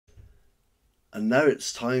And now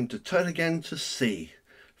it's time to turn again to sea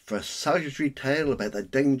for a salutary tale about the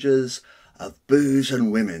dangers of booze and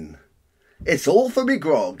women. It's all for me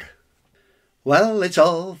grog. Well, it's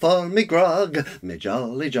all for me grog, me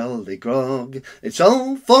jolly, jolly grog. It's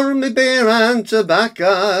all for me beer and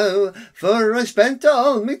tobacco, for I spent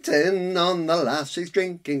all me tin on the lassies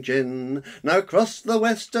drinking gin. Now across the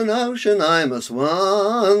western ocean I must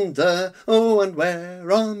wander, oh, and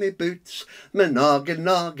where are me boots, me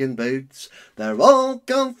noggin boots? They're all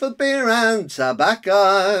gone for beer and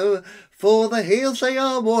tobacco, for the heels they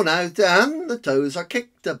are worn out and the toes are kicked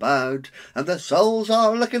about, and the soles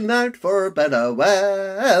are looking out for better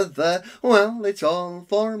weather. Well, it's all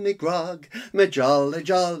for me grog, me jolly,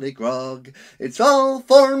 jolly grog. It's all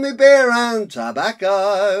for me beer and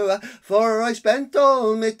tobacco, for I spent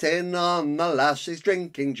all me tin on the lassies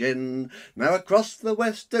drinking gin. Now across the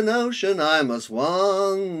western ocean I must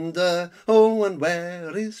wander, oh, and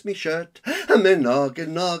where is me shirt, me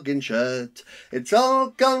noggin shirt? It's all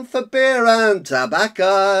gone for beer and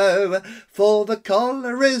tobacco, for the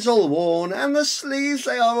collar is all worn and the sleeves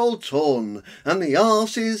they are all torn, and the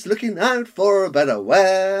arse is looking out for better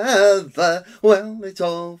weather. Well, it's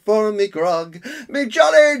all for me grog, me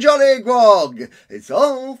jolly, jolly grog. It's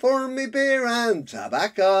all for me beer and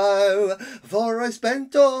tobacco, for I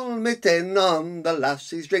spent all me tin on the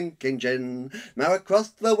lassies drinking gin. Now across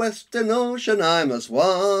the western ocean I must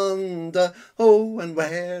wander, oh, and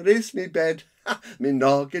where is me bed? Me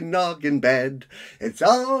noggin bed. It's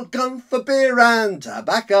all gone for beer and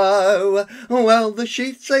tobacco. Well, the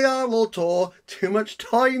sheets they are all tore, too much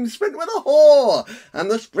time spent with a whore,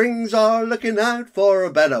 and the springs are looking out for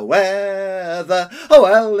better weather. Oh,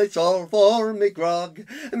 well, it's all for me grog,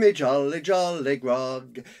 me jolly, jolly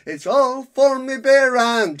grog. It's all for me beer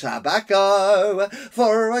and tobacco,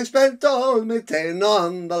 for I spent all me tin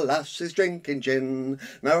on the lassies drinking gin.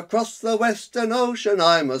 Now across the western ocean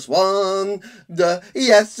I must wander,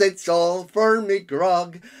 yes, it's all for me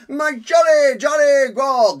grog, my jolly, jolly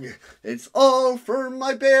grog. It's all for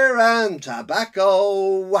my beer and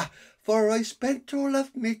tobacco, for I spent all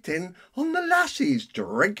of me tin on the lassies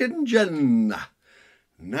drinking gin.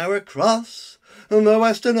 Now across the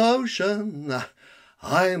western ocean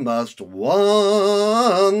I must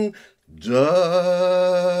wander.